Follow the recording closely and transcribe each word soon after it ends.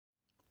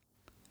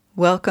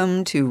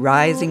Welcome to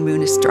Rising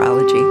Moon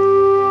Astrology.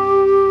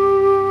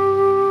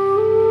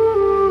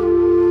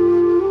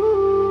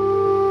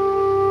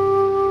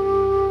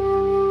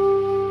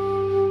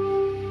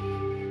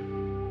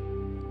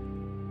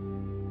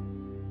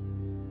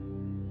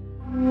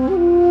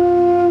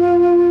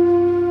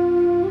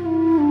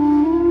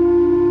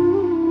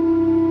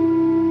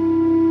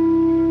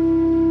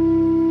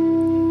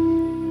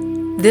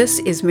 This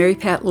is Mary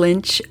Pat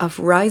Lynch of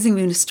Rising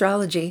Moon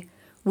Astrology,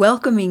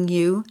 welcoming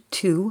you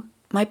to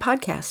my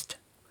podcast.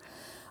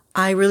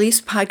 I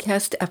release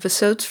podcast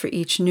episodes for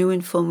each new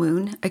and full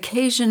moon,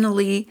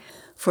 occasionally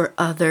for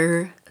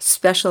other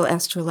special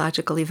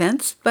astrological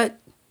events, but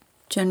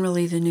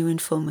generally the new and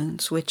full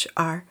moons, which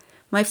are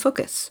my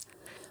focus.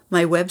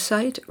 My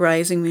website,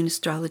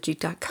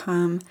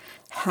 risingmoonastrology.com,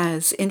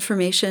 has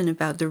information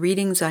about the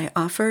readings I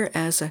offer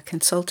as a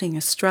consulting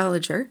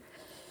astrologer,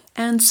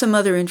 and some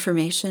other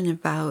information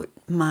about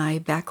my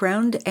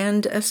background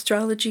and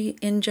astrology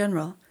in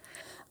general.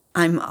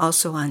 I'm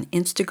also on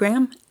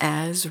Instagram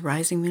as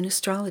Rising Moon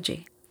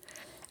Astrology.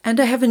 And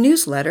I have a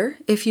newsletter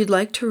if you'd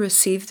like to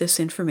receive this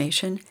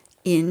information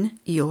in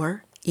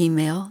your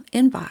email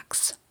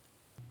inbox.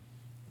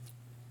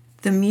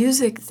 The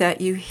music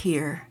that you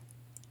hear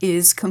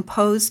is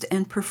composed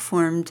and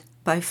performed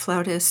by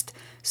flautist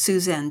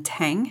Suzanne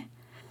Tang.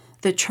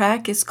 The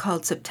track is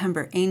called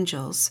September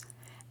Angels,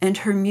 and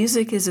her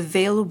music is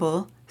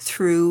available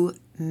through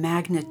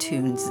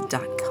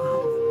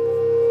magnitunes.com.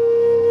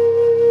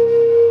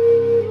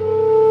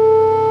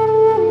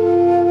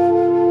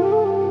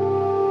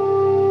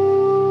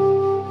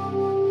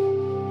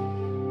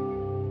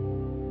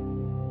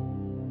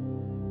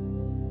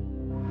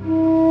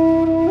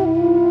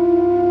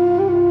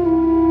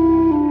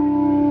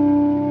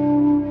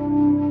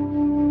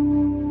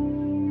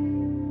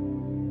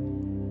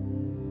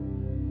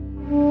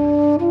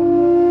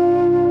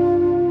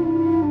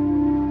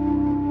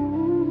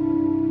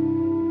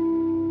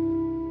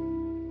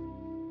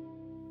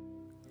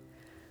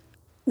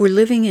 We're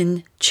living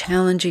in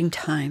challenging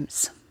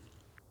times.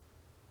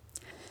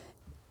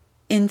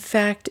 In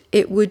fact,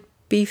 it would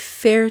be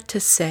fair to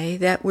say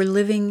that we're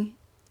living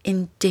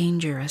in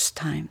dangerous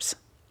times.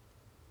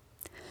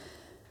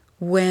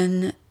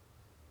 When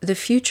the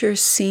future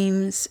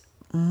seems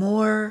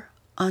more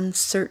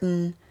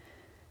uncertain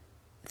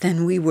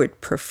than we would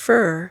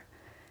prefer,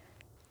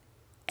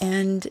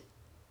 and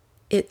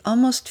it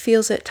almost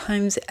feels at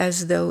times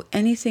as though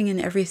anything and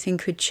everything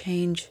could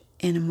change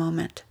in a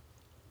moment.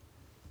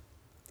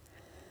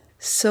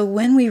 So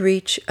when we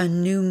reach a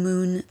new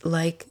moon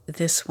like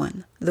this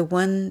one, the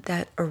one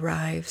that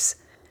arrives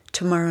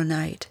tomorrow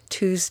night,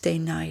 Tuesday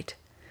night,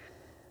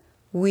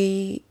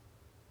 we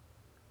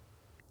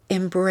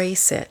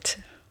embrace it.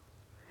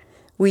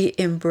 We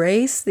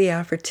embrace the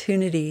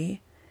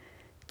opportunity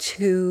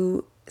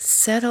to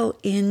settle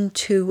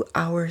into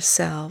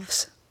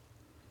ourselves,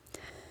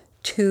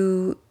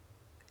 to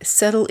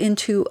settle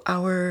into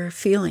our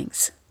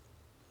feelings,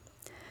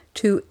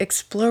 to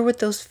explore what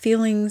those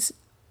feelings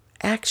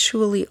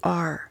actually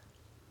are,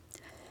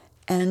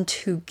 and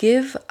to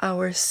give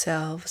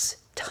ourselves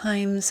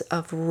times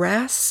of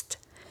rest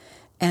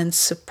and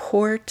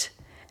support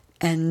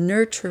and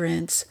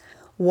nurturance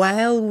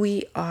while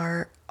we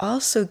are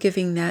also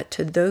giving that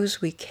to those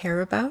we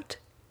care about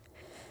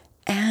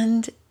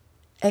and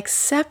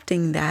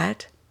accepting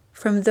that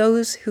from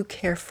those who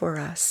care for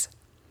us.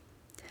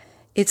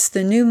 It's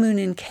the new moon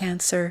in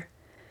Cancer,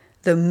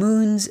 the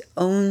moon's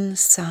own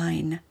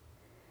sign,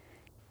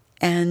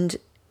 and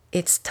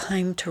it's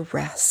time to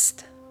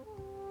rest.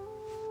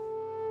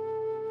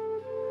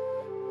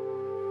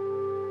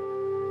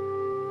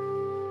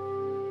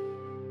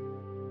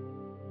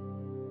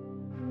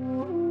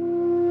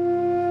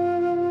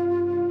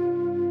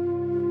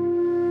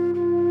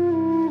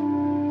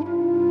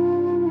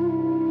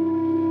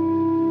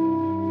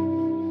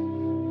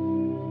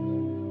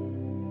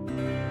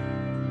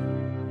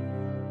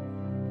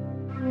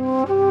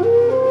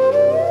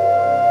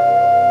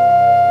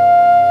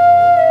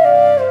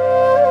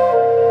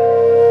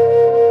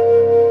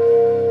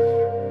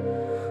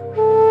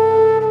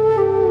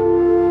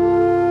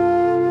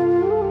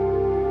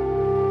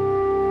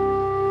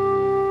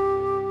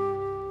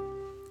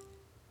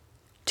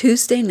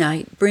 Tuesday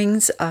night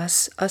brings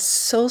us a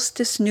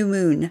solstice new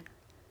moon,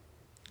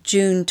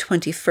 June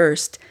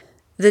 21st.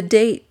 The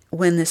date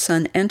when the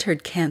sun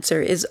entered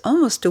Cancer is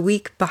almost a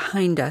week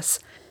behind us,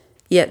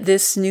 yet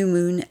this new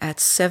moon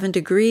at 7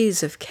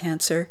 degrees of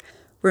Cancer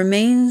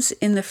remains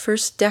in the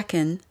first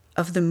decan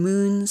of the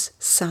moon's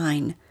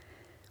sign,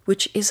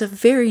 which is a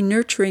very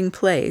nurturing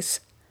place.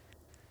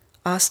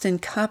 Austin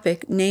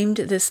Coppock named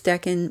this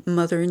decan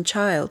Mother and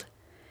Child.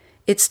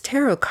 Its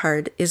tarot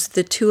card is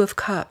the Two of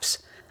Cups,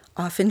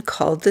 often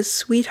called the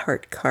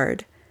Sweetheart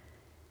card.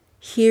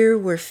 Here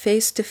we're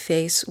face to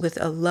face with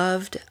a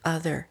loved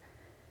other,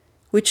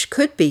 which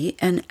could be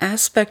an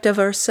aspect of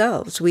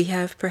ourselves we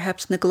have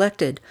perhaps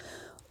neglected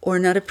or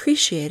not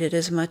appreciated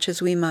as much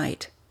as we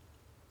might.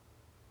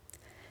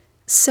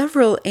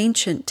 Several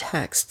ancient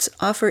texts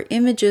offer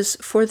images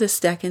for this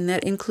decan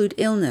that include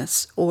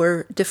illness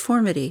or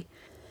deformity,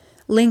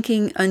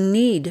 linking a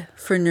need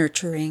for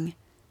nurturing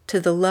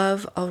to the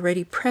love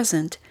already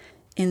present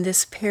in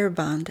this pair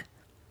bond.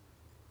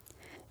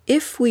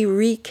 If we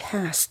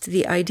recast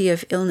the idea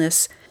of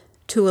illness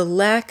to a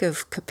lack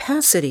of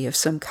capacity of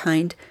some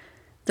kind,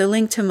 the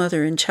link to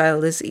mother and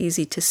child is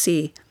easy to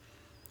see.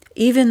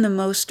 Even the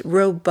most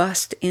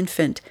robust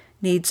infant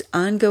needs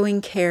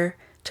ongoing care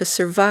to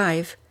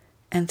survive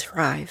and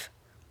thrive.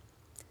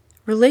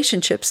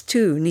 Relationships,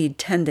 too, need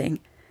tending.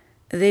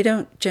 They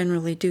don't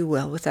generally do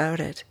well without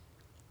it.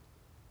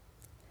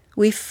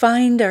 We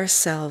find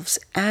ourselves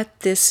at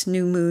this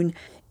new moon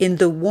in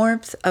the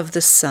warmth of the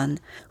sun,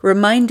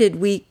 reminded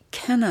we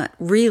cannot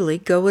really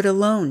go it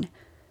alone.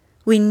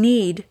 We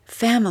need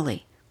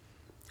family,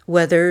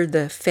 whether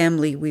the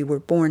family we were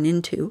born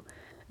into,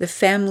 the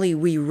family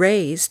we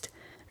raised,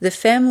 the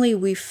family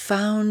we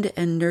found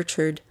and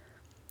nurtured,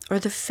 or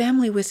the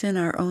family within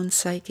our own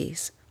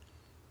psyches.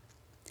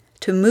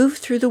 To move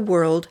through the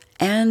world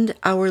and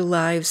our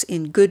lives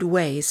in good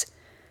ways,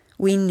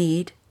 we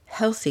need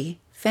healthy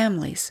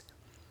families.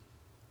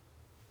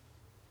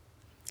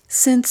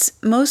 Since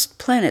most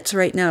planets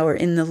right now are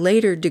in the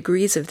later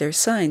degrees of their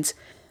signs,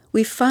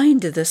 we find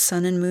the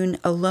sun and moon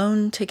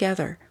alone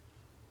together,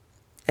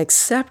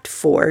 except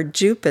for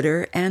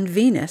Jupiter and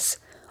Venus,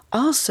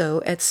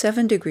 also at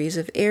 7 degrees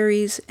of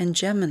Aries and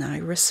Gemini,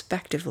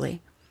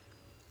 respectively.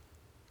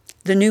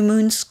 The new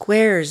moon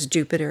squares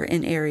Jupiter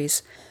in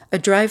Aries. A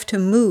drive to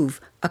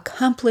move,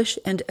 accomplish,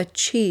 and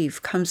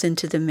achieve comes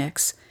into the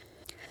mix.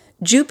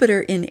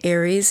 Jupiter in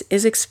Aries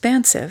is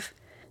expansive,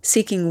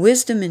 seeking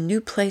wisdom in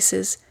new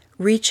places,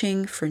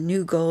 reaching for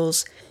new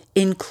goals,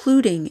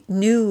 including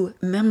new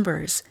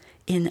members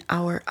in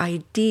our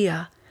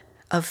idea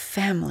of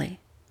family.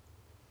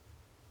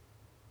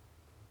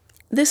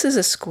 This is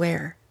a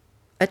square,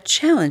 a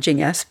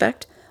challenging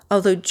aspect,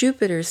 although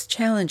Jupiter's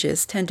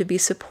challenges tend to be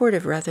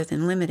supportive rather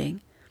than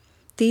limiting.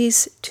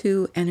 These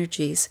two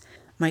energies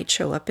might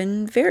show up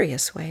in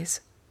various ways.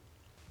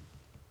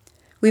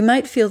 We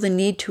might feel the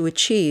need to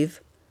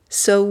achieve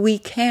so we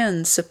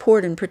can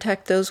support and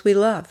protect those we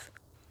love.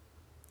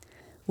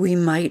 We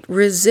might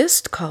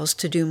resist calls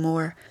to do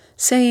more,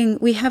 saying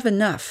we have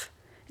enough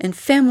and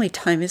family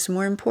time is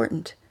more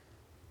important.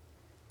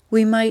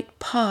 We might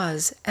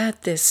pause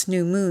at this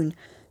new moon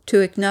to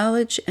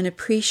acknowledge and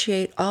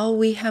appreciate all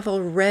we have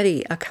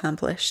already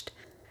accomplished,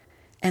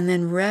 and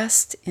then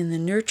rest in the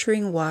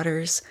nurturing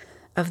waters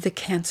of the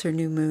Cancer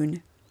new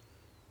moon.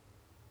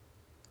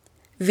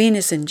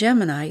 Venus in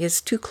Gemini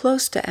is too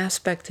close to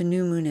aspect the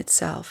new moon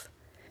itself.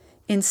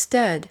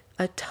 Instead,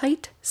 a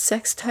tight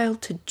sextile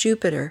to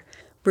Jupiter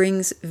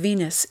brings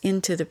Venus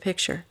into the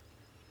picture.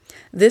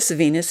 This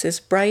Venus is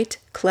bright,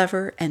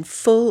 clever, and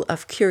full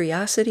of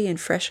curiosity and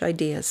fresh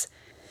ideas.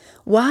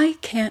 Why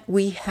can't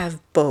we have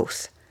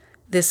both?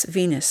 This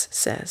Venus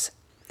says.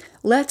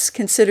 Let's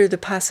consider the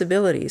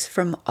possibilities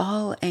from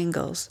all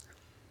angles.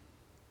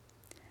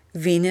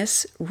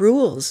 Venus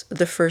rules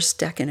the first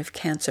decan of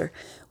Cancer,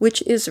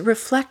 which is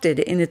reflected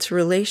in its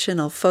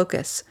relational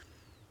focus.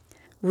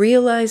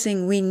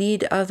 Realizing we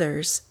need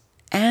others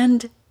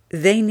and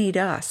they need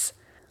us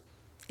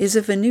is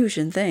a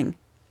Venusian thing.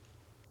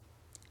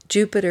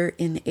 Jupiter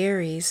in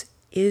Aries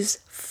is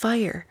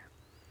fire.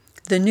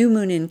 The new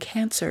moon in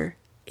Cancer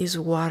is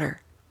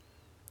water.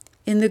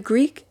 In the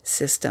Greek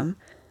system,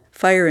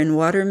 fire and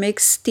water make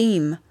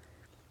steam.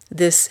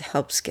 This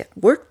helps get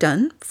work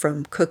done,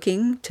 from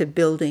cooking to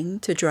building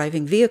to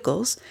driving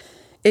vehicles.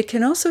 It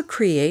can also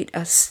create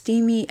a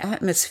steamy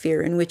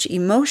atmosphere in which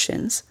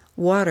emotions,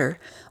 water,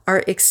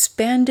 are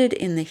expanded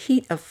in the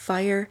heat of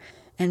fire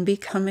and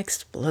become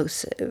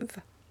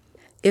explosive.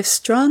 If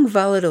strong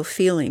volatile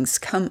feelings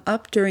come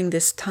up during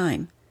this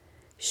time,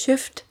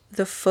 shift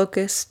the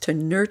focus to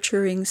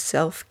nurturing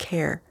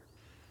self-care.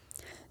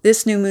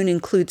 This new moon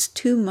includes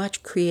too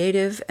much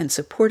creative and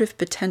supportive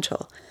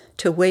potential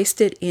to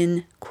waste it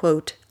in,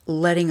 quote,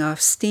 letting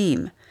off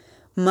steam,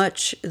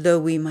 much though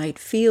we might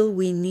feel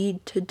we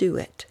need to do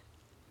it.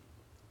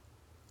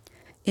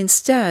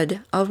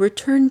 Instead, I'll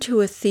return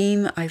to a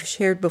theme I've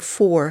shared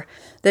before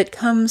that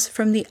comes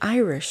from the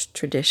Irish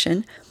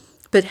tradition,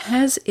 but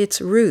has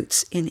its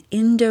roots in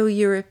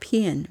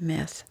Indo-European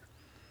myth.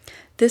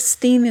 This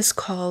theme is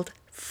called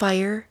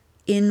Fire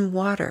in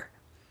Water.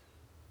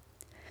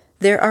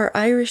 There are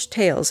Irish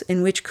tales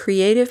in which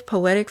creative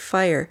poetic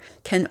fire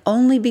can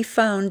only be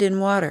found in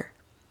water.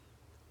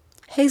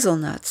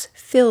 Hazelnuts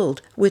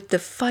filled with the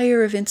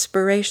fire of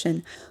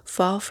inspiration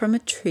fall from a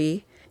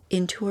tree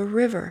into a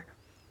river,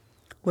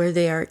 where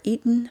they are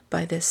eaten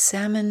by the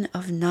salmon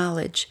of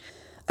knowledge,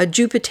 a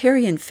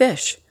Jupiterian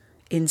fish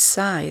in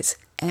size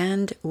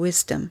and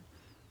wisdom.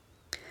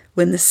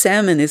 When the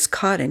salmon is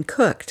caught and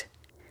cooked,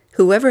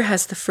 whoever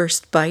has the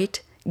first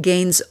bite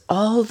gains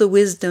all the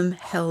wisdom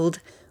held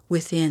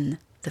within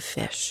the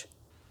fish.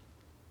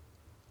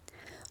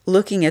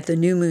 Looking at the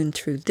new moon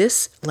through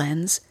this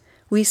lens,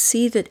 we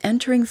see that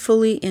entering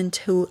fully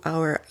into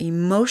our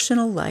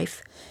emotional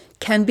life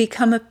can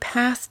become a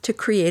path to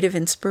creative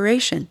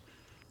inspiration.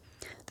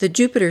 The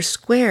Jupiter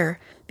square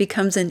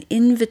becomes an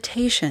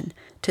invitation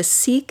to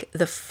seek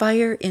the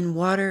fire in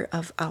water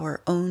of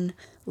our own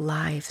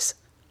lives.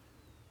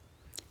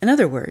 In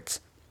other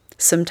words,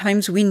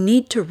 sometimes we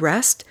need to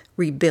rest,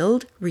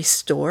 rebuild,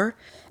 restore,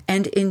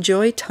 and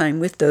enjoy time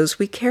with those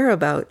we care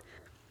about.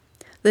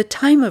 The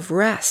time of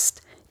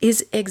rest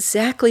is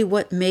exactly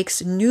what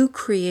makes new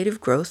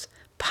creative growth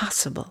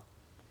possible.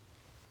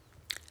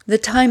 The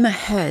time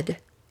ahead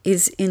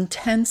is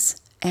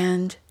intense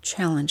and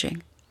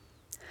challenging.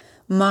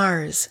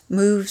 Mars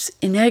moves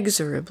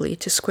inexorably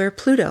to square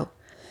Pluto,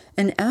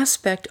 an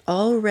aspect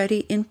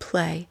already in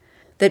play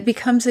that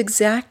becomes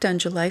exact on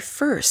July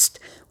 1st,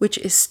 which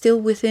is still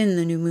within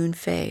the new moon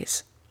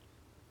phase.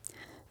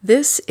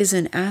 This is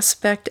an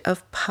aspect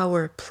of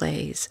power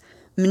plays,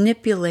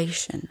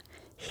 manipulation,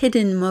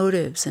 hidden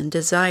motives and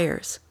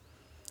desires,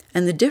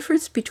 and the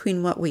difference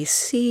between what we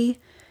see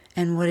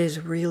and what is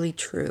really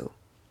true.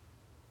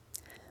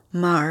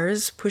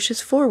 Mars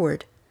pushes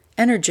forward,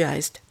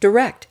 energized,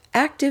 direct,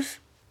 active,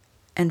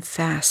 and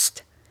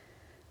fast.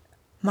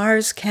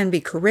 Mars can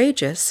be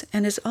courageous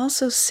and is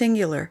also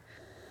singular.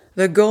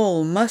 The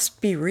goal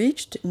must be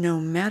reached no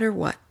matter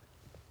what.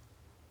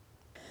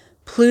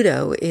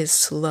 Pluto is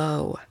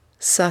slow,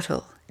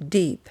 subtle,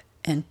 deep,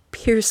 and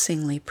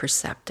piercingly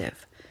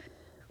perceptive.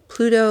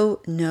 Pluto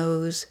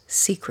knows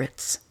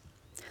secrets.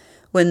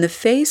 When the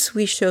face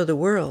we show the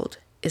world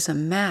is a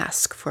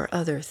mask for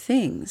other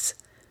things,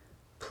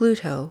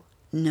 Pluto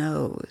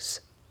knows.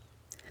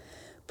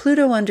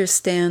 Pluto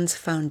understands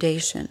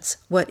foundations,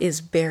 what is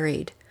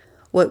buried,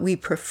 what we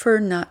prefer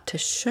not to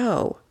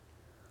show,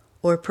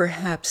 or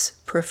perhaps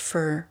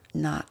prefer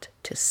not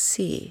to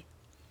see.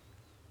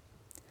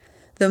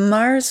 The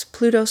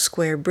Mars-Pluto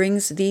square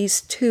brings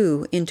these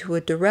two into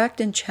a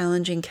direct and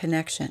challenging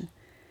connection.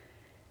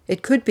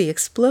 It could be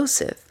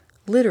explosive,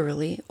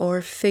 literally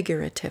or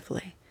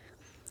figuratively.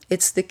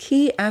 It's the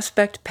key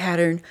aspect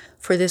pattern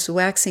for this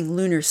waxing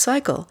lunar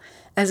cycle,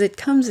 as it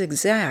comes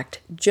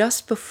exact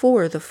just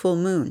before the full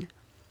moon.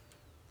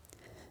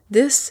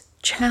 This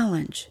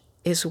challenge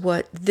is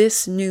what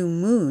this new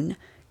moon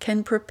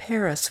can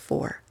prepare us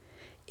for,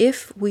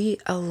 if we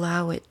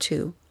allow it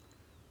to.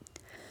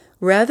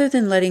 Rather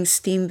than letting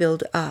steam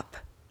build up,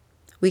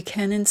 we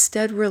can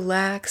instead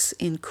relax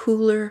in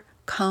cooler,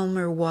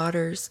 calmer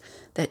waters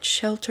that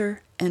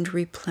shelter and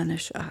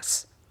replenish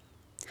us.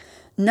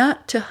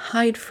 Not to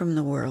hide from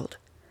the world,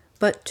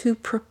 but to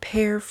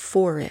prepare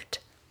for it.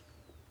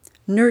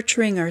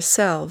 Nurturing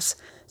ourselves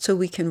so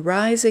we can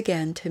rise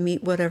again to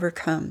meet whatever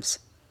comes.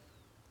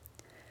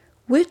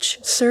 Which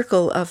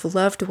circle of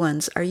loved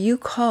ones are you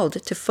called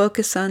to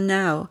focus on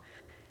now?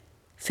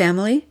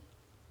 Family?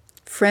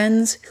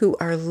 Friends who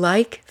are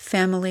like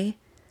family?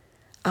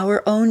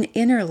 Our own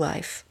inner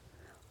life?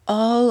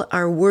 All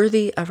are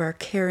worthy of our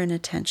care and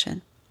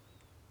attention.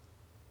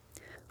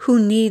 Who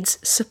needs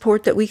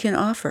support that we can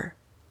offer?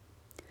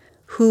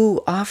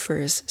 Who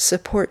offers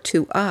support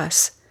to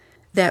us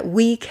that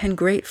we can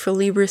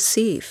gratefully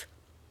receive?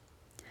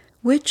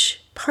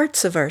 Which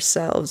parts of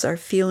ourselves are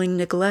feeling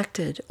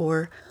neglected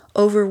or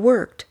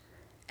overworked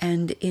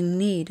and in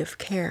need of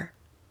care?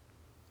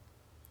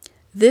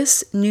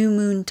 This new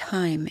moon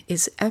time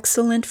is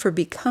excellent for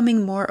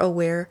becoming more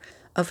aware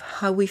of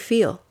how we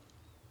feel,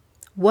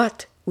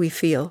 what we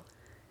feel,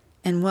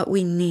 and what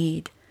we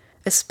need,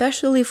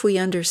 especially if we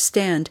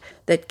understand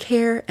that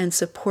care and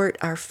support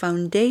are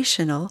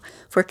foundational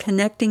for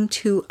connecting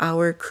to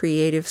our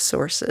creative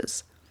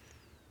sources.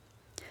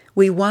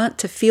 We want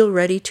to feel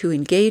ready to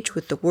engage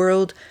with the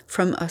world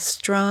from a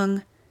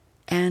strong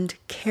and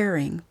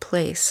caring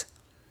place.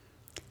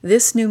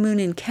 This new moon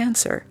in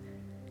Cancer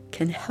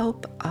can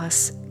help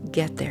us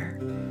get there.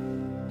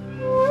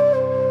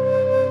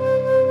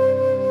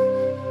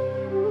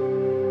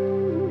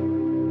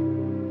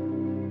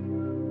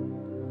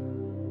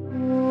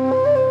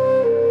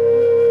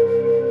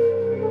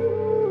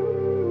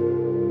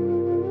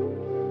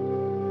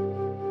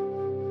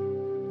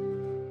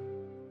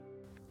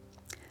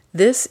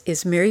 This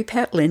is Mary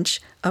Pat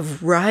Lynch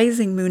of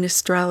Rising Moon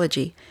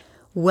Astrology,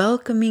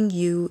 welcoming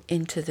you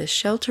into the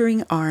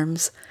sheltering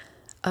arms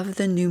of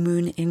the new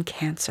moon in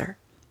Cancer.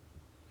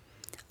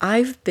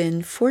 I've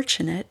been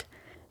fortunate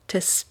to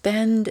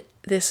spend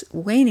this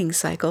waning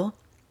cycle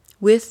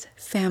with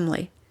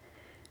family,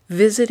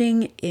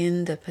 visiting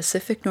in the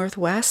Pacific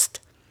Northwest,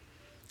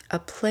 a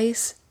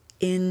place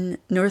in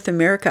North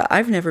America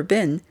I've never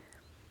been.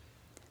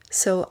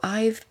 So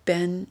I've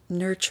been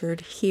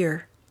nurtured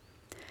here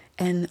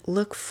and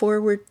look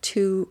forward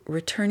to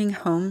returning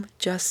home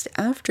just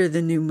after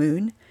the new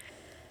moon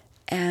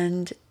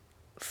and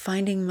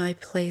finding my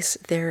place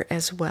there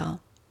as well.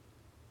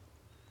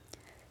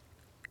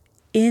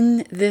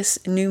 In this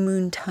new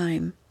moon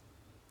time,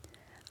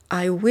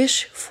 I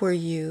wish for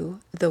you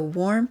the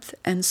warmth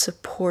and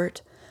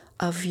support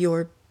of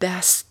your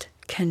best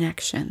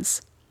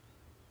connections.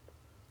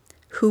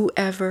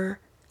 Whoever,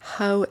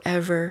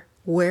 however,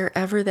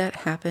 wherever that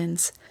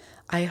happens,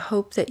 I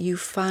hope that you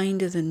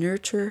find the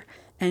nurture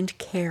and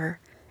care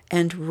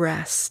and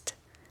rest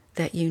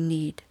that you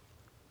need.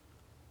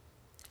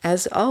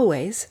 As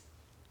always,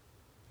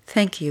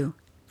 thank you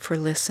for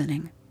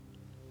listening.